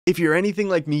If you're anything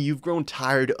like me, you've grown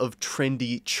tired of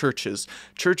trendy churches.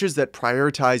 Churches that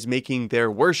prioritize making their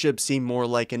worship seem more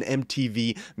like an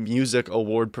MTV Music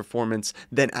Award performance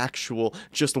than actual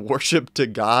just worship to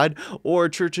God, or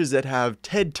churches that have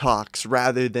TED Talks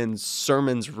rather than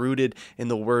sermons rooted in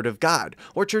the Word of God,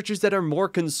 or churches that are more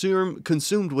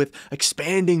consumed with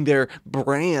expanding their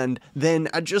brand than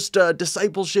just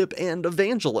discipleship and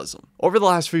evangelism. Over the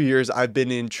last few years, I've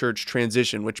been in church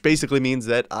transition, which basically means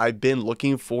that I've been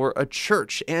looking for a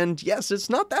church. And yes, it's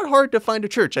not that hard to find a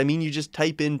church. I mean, you just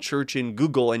type in church in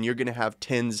Google and you're going to have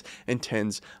tens and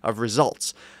tens of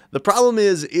results. The problem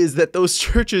is that those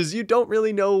churches, you don't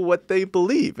really know what they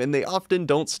believe, and they often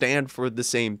don't stand for the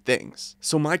same things.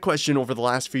 So my question over the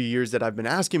last few years that I've been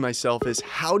asking myself is,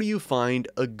 how do you find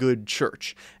a good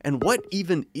church? And what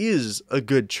even is a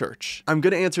good church? I'm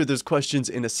going to answer those questions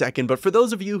in a second, but for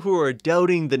those of you who are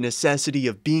doubting the necessity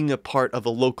of being a part of a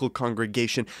local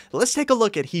congregation, let's take a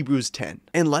look at Hebrews 10,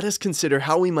 and let us consider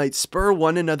how we might spur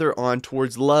one another on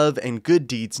towards love and good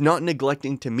deeds, not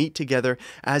neglecting to meet together,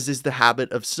 as is the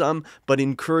habit of some, but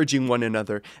encouraging one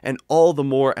another, and all the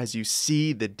more as you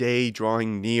see the day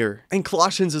drawing near. And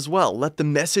Colossians as well, let the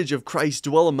message of Christ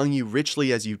dwell among you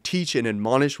richly as you teach and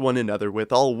admonish one another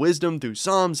with all wisdom through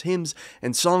psalms, hymns,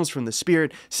 and songs from the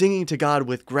Spirit, singing to God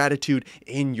with gratitude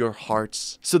in your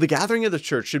hearts. So the gathering of the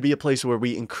church should be a place where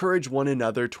we encourage one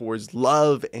another towards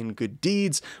love and good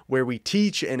deeds, where we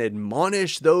teach and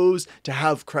admonish those to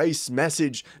have Christ's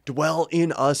message dwell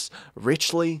in us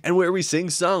richly, and where we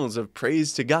sing songs of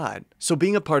praise to God. So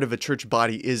being a part of a church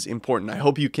body is important. I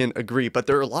hope you can agree, but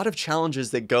there are a lot of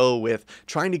challenges that go with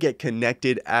trying to get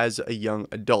connected as a young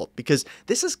adult, because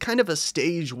this is kind of a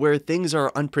stage where things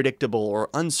are unpredictable or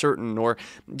uncertain or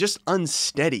just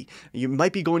unsteady. You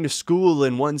might be going to school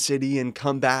in one city and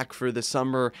come back for the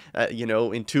summer,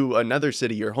 into another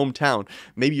city, your hometown.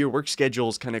 Maybe your work schedule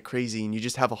is kind of crazy and you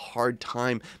just have a hard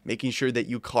time making sure that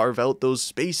you carve out those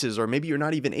spaces, or maybe you're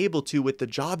not even able to with the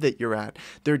job that you're at.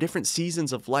 There are different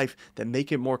seasons of life that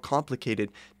make it more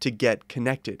complicated to get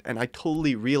connected, and I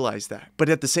totally realize that. But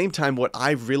at the same time, what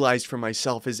I've realized for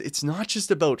myself is it's not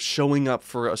just about showing up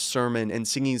for a sermon and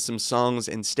singing some songs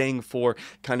and staying for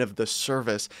kind of the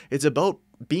service. It's about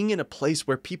being in a place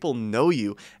where people know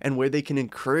you and where they can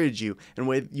encourage you and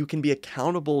where you can be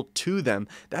accountable to them.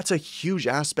 That's a huge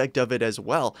aspect of it as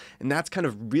well. And that's kind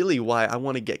of really why I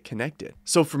want to get connected.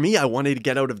 So for me, I wanted to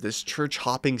get out of this church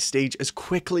hopping stage as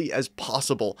quickly as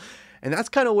possible. And that's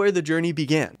kind of where the journey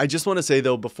began. I just want to say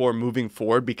though, before moving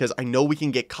forward, because I know we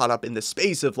can get caught up in the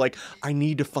space of like, I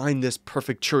need to find this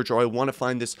perfect church, or I want to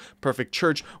find this perfect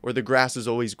church, or the grass is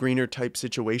always greener type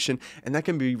situation. And that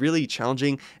can be really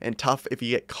challenging and tough if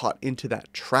you get caught into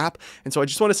that trap. And so I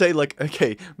just want to say, like,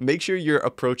 okay, make sure you're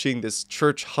approaching this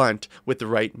church hunt with the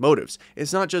right motives.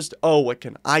 It's not just, oh, what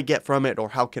can I get from it? Or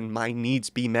how can my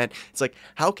needs be met? It's like,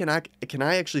 how can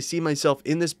I actually see myself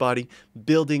in this body,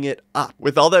 building it up?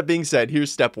 With all that being said,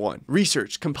 here's step one.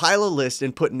 Research. Compile a list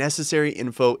and put necessary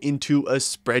info into a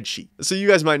spreadsheet. So you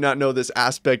guys might not know this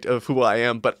aspect of who I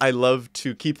am, but I love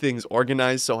to keep things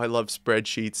organized. So I love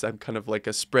spreadsheets. I'm kind of like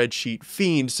a spreadsheet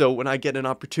fiend. So when I get an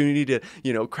opportunity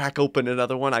to, crack open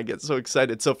another one, I get so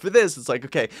excited. So for this, it's like,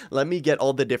 okay, let me get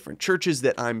all the different churches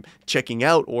that I'm checking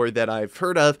out or that I've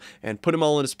heard of and put them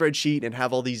all in a spreadsheet and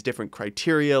have all these different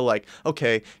criteria, like,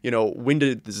 okay, when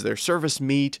does their service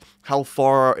meet? How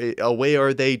far away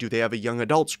are they? Do they have a young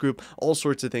adults group? All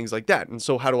sorts of things like that. And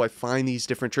so how do I find these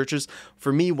different churches?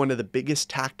 For me, one of the biggest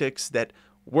tactics that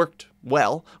worked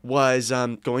well was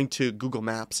going to Google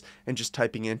Maps and just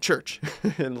typing in church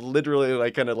and literally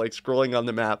kind of scrolling on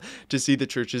the map to see the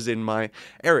churches in my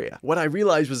area. What I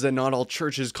realized was that not all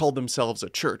churches call themselves a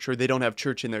church, or they don't have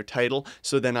church in their title.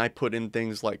 So then I put in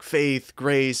things like faith,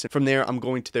 grace, and from there I'm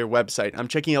going to their website. I'm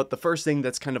checking out the first thing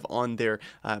that's kind of on their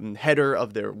header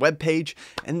of their webpage,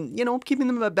 and keeping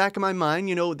them in the back of my mind,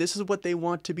 this is what they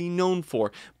want to be known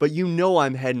for, but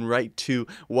I'm heading right to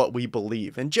what we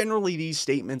believe. And generally these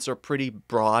statements are pretty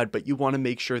broad, but you want to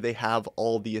make sure they have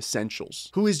all the essentials.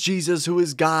 Who is Jesus? Who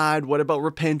is God? What about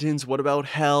repentance? What about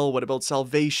hell? What about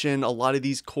salvation? A lot of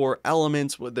these core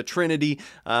elements with the Trinity.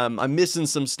 I'm missing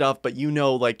some stuff, but you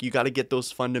got to get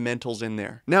those fundamentals in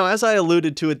there. Now, as I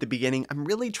alluded to at the beginning, I'm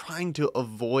really trying to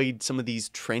avoid some of these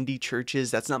trendy churches.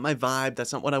 That's not my vibe.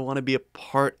 That's not what I want to be a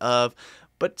part of.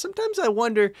 But sometimes I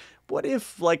wonder, what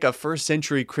if a first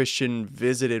century Christian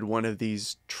visited one of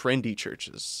these trendy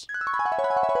churches?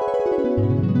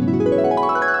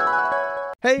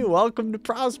 Hey, welcome to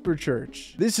Prosper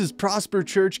Church. This is Prosper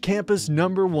Church Campus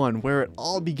 #1, where it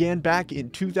all began back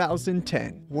in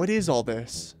 2010. What is all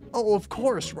this? Oh, of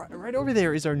course. Right over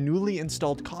there is our newly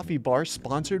installed coffee bar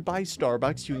sponsored by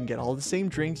Starbucks. You can get all the same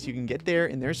drinks. You can get there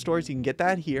in their stores. You can get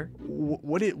that here.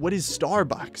 What is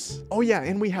Starbucks? Oh, yeah,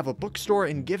 and we have a bookstore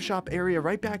and gift shop area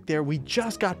right back there. We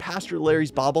just got Pastor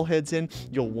Larry's bobbleheads in.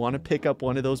 You'll want to pick up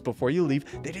one of those before you leave.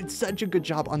 They did such a good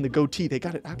job on the goatee. They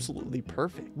got it absolutely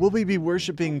perfect. Will we be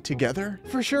worshiping together?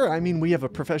 For sure. I mean, we have a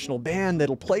professional band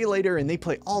that'll play later, and they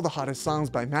play all the hottest songs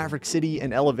by Maverick City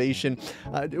and Elevation.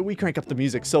 We crank up the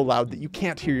music so loud that you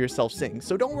can't hear yourself sing.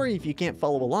 So don't worry if you can't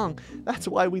follow along. That's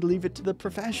why we leave it to the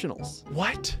professionals.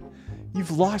 What?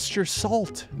 You've lost your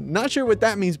salt. Not sure what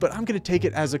that means, but I'm going to take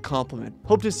it as a compliment.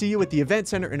 Hope to see you at the event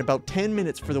center in about 10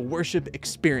 minutes for the worship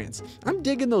experience. I'm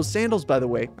digging those sandals, by the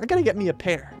way. I gotta get me a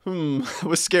pair.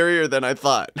 Was scarier than I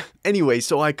thought. Anyway,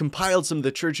 so I compiled some of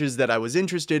the churches that I was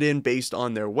interested in based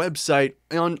on their website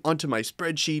onto my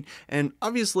spreadsheet, and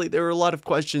obviously there were a lot of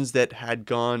questions that had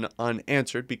gone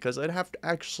unanswered because I'd have to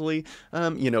actually,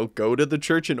 go to the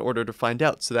church in order to find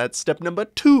out. So that's step number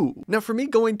 2. Now, for me,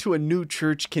 going to a new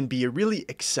church can be a really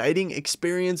exciting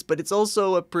experience, but it's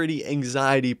also a pretty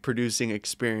anxiety-producing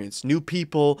experience. New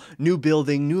people, new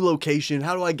building, new location.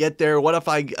 How do I get there? What if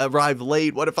I arrive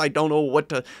late? What if I don't know what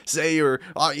to say, or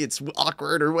it's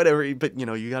awkward or whatever? But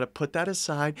you got to put that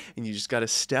aside and you just got to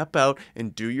step out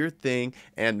and do your thing.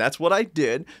 And that's what I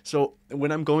did. So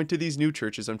when I'm going to these new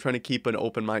churches, I'm trying to keep an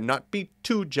open mind, not be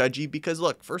too judgy, because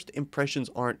look, first impressions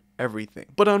aren't everything.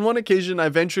 But on one occasion, I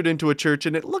ventured into a church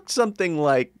and it looked something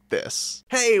like this.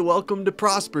 Hey, welcome to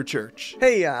Prosper Church.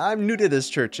 Hey, I'm new to this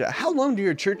church. How long do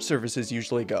your church services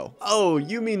usually go? Oh,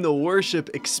 you mean the worship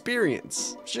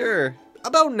experience? Sure.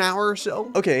 About an hour or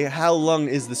so. Okay, how long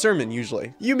is the sermon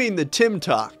usually? You mean the Tim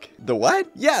Talk. The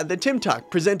what? Yeah, the Tim Talk,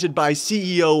 presented by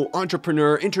CEO,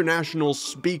 entrepreneur, international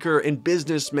speaker, and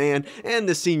businessman, and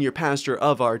the senior pastor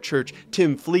of our church,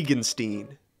 Tim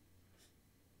Fliegenstein.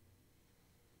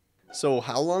 So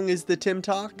how long is the Tim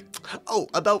Talk? Oh,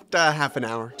 about half an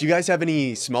hour. Do you guys have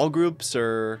any small groups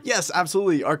or? Yes,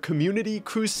 absolutely. Our Community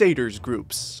Crusaders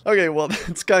groups. Okay, well,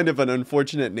 that's kind of an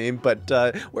unfortunate name, but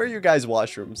where are your guys'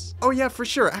 washrooms? Oh yeah, for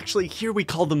sure. Actually, here we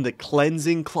call them the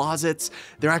cleansing closets.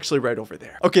 They're actually right over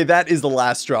there. Okay, that is the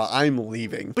last straw. I'm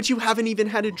leaving. But you haven't even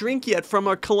had a drink yet from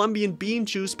our Colombian bean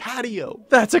juice patio.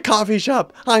 That's a coffee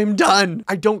shop. I'm done.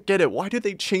 I don't get it. Why do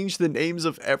they change the names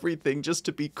of everything just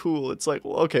to be cool? It's like,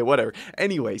 well, okay, whatever.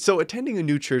 Anyway, so attending a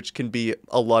new church can be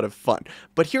a lot of fun,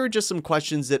 but here are just some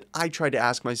questions that I tried to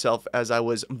ask myself as I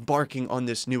was embarking on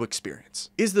this new experience.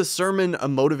 Is the sermon a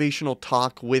motivational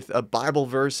talk with a Bible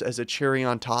verse as a cherry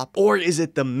on top, or is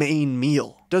it the main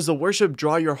meal? Does the worship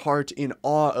draw your heart in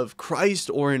awe of Christ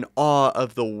or in awe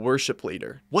of the worship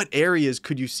leader? What areas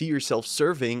could you see yourself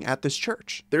serving at this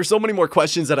church? There's so many more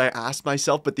questions that I asked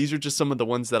myself, but these are just some of the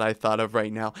ones that I thought of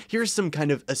right now. Here's some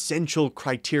kind of essential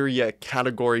criteria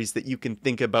categories that you can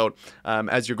think about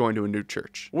as you're going to a new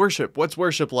church. Worship. What's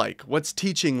worship like? What's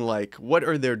teaching like? What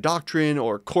are their doctrine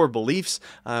or core beliefs?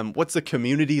 What's the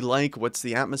community like? What's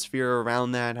the atmosphere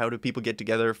around that? How do people get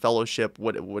together? Fellowship.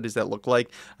 What does that look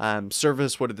like?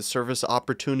 Service. What are the service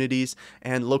opportunities?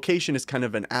 And location is kind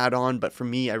of an add-on, but for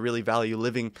me, I really value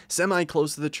living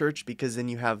semi-close to the church, because then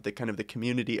you have the kind of the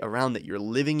community around that you're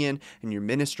living in and you're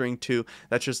ministering to.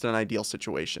 That's just an ideal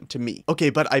situation to me. Okay,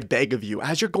 but I beg of you,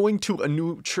 as you're going to a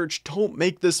new church, don't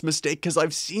make this mistake, because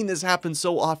I've seen this happen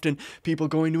so often. People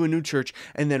going to a new church,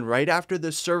 and then right after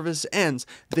the service ends,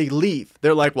 they leave.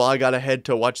 They're like, well, I gotta head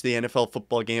to watch the NFL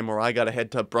football game, or I gotta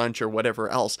head to brunch or whatever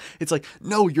else. It's like,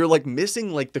 no, you're like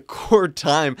missing like the core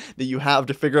time that you have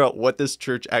to figure out what this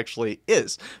church actually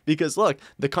is. Because look,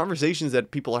 the conversations that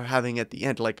people are having at the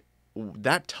end, like,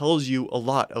 that tells you a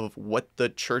lot of what the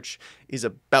church is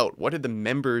about. What are the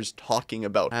members talking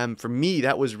about? For me,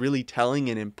 that was really telling,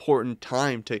 an important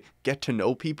time to get to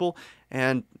know people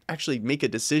and actually make a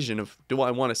decision of, do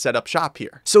I want to set up shop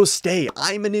here? So stay.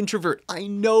 I'm an introvert. I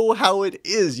know how it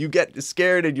is. You get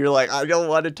scared and you're like, I don't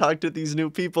want to talk to these new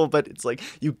people, but it's like,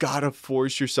 you gotta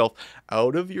force yourself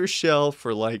out of your shell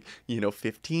for like,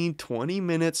 15, 20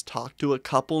 minutes, talk to a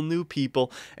couple new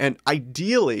people. And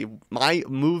ideally, my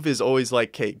move is always like,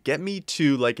 okay, get me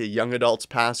to like a young adults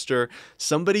pastor,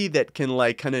 somebody that can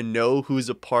like kind of know who's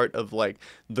a part of like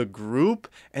the group,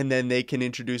 and then they can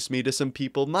introduce me to some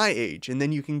people my age. age, and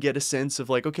then you can get a sense of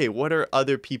like, okay, what are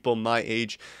other people my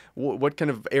age, what kind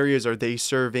of areas are they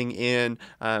serving in,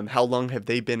 how long have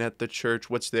they been at the church,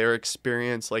 what's their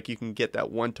experience. Like, you can get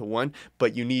that one-to-one,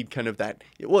 but you need kind of that,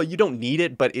 well, you don't need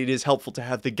it, but it is helpful to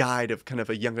have the guide of kind of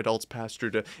a young adults pastor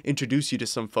to introduce you to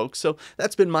some folks. So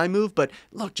that's been my move. But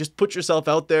look, just put yourself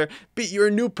out there. You're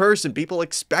a new person, people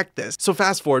expect this. So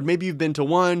fast forward, maybe you've been to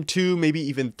 1, 2, maybe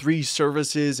even 3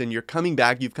 services, and you're coming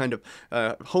back. You've kind of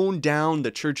honed down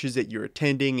the churches that you're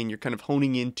attending, and you're kind of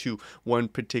honing into one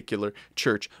particular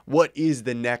church. What is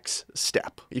the next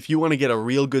step? If you want to get a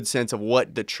real good sense of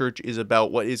what the church is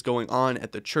about, what is going on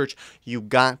at the church, you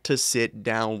got to sit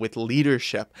down with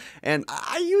leadership. And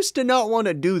I used to not want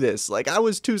to do this. Like, I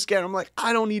was too scared. I'm like,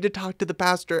 I don't need to talk to the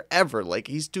pastor ever. Like,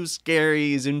 he's too scary.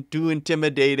 He's too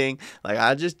intimidating. Like,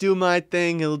 I just do my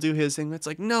thing. He'll do his thing. It's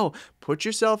like, no, put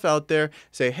yourself out there.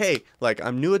 Say, hey, like,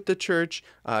 I'm new at the church.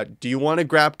 Do you want to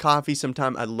grab coffee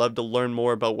sometime? I'd love to learn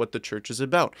more about what the church is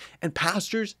about. And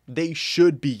pastors, they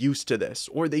should be used to this,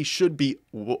 or they should be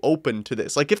open to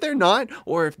this. Like, if they're not,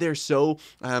 or if they're so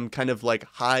kind of like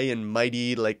high and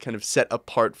mighty, like kind of set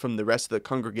apart from the rest of the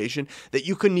congregation that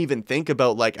you couldn't even think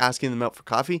about like asking them out for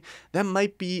coffee, that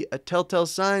might be a telltale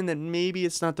sign that maybe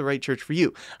it's not the right church for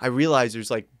you. I realize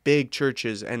there's like big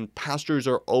churches and pastors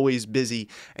are always busy,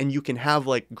 and you can have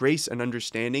like grace and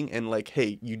understanding and like,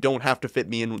 hey, you don't have to fit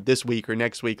me in this week or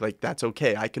next week. Like, that's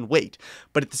okay. I can wait.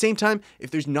 But at the same time,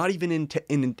 if there's not even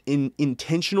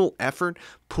intentional effort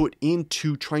put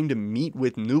into trying to meet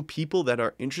with new people that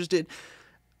are interested,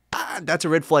 that's a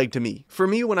red flag to me. For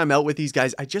me, when I'm out with these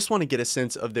guys, I just want to get a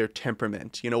sense of their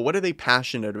temperament. You know, what are they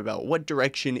passionate about? What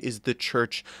direction is the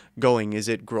church going? Is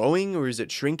it growing or is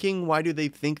it shrinking? Why do they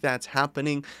think that's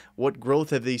happening? What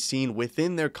growth have they seen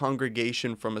within their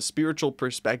congregation from a spiritual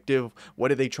perspective?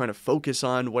 What are they trying to focus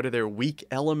on? What are their weak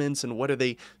elements and what are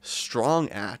they strong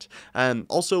at?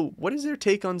 Also, what is their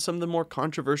take on some of the more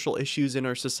controversial issues in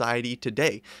our society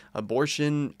today?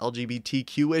 Abortion,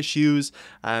 LGBTQ issues,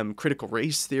 critical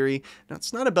race theory. Now,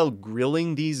 it's not about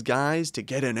grilling these guys to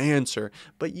get an answer,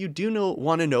 but you do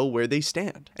want to know where they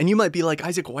stand. And you might be like,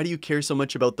 Isaac, why do you care so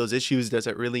much about those issues? Does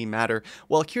it really matter?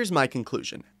 Well, here's my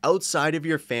conclusion. Outside of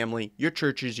your family, your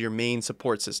church is your main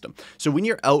support system. So when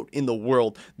you're out in the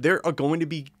world, there are going to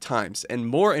be times, and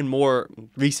more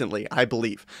recently, I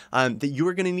believe, that you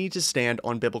are going to need to stand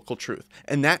on biblical truth.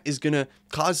 And that is going to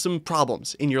cause some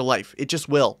problems in your life. It just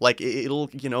will. Like, it'll,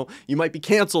 you know, you might be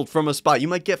canceled from a spot. You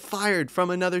might get fired from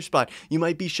another spot. You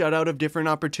might be shut out of different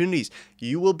opportunities.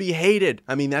 You will be hated.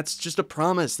 I mean, that's just a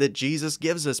promise that Jesus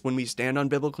gives us when we stand on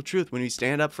biblical truth, when we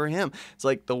stand up for him. It's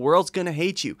like the world's going to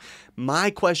hate you. My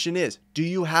question is, do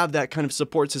you have that kind of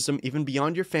support system, even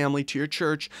beyond your family, to your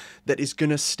church, that is going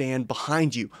to stand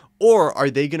behind you? Or are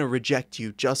they going to reject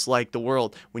you just like the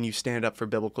world when you stand up for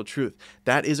biblical truth?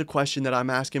 That is a question that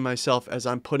I'm asking myself as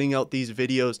I'm putting out these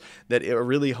videos that are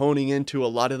really honing into a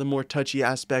lot of the more touchy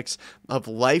aspects of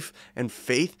life and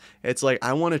faith. It's like,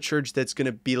 I want a church that's going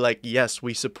to be like, yes,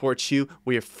 we support you.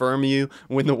 We affirm you.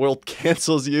 When the world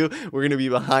cancels you, we're going to be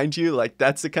behind you. Like,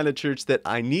 that's the kind of church that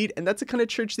I need. And that's the kind of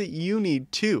church that you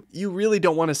need too. You really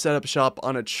don't want to set up shop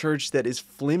on a church that is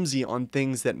flimsy on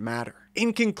things that matter.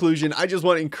 In conclusion, I just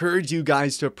want to encourage you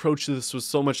guys to approach this with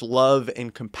so much love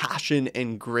and compassion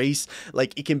and grace.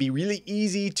 Like, it can be really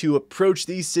easy to approach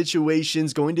these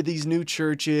situations, going to these new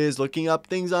churches, looking up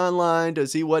things online to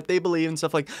see what they believe and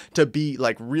stuff, like, to be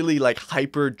like really like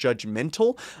hyper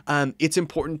judgmental. It's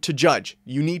important to judge.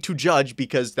 You need to judge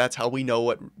because that's how we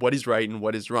know what is right and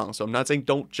what is wrong. So I'm not saying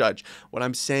don't judge. What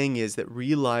I'm saying is that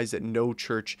realize that no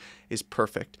church is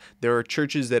perfect. There are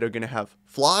churches that are going to have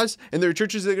flaws, and there are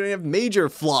churches that are going to have major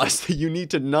flaws that you need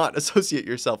to not associate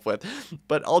yourself with.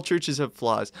 But all churches have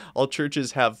flaws. All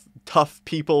churches have tough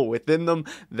people within them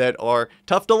that are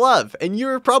tough to love. And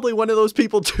you're probably one of those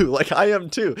people too, like I am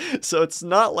too. So it's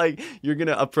not like you're going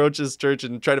to approach this church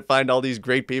and try to find all these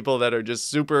great people that are just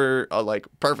super like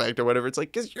perfect or whatever. It's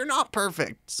like, because you're not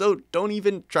perfect. So don't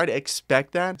even try to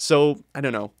expect that. So I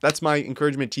don't know. That's my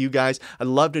encouragement to you guys. I'd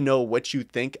love to know what you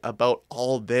think about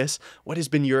all this. What has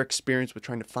been your experience with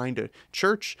trying to find a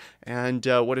church, and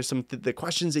what are some the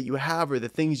questions that you have or the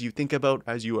things you think about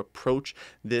as you approach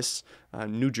this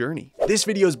new journey. This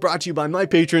video is brought to you by my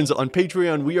patrons on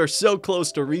Patreon. We are so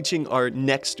close to reaching our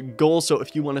next goal, so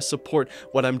if you want to support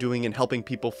what I'm doing and helping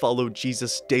people follow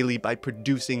Jesus daily by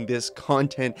producing this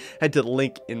content, head to the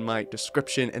link in my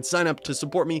description and sign up to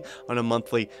support me on a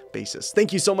monthly basis.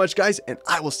 Thank you so much, guys, and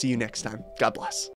I will see you next time. God bless.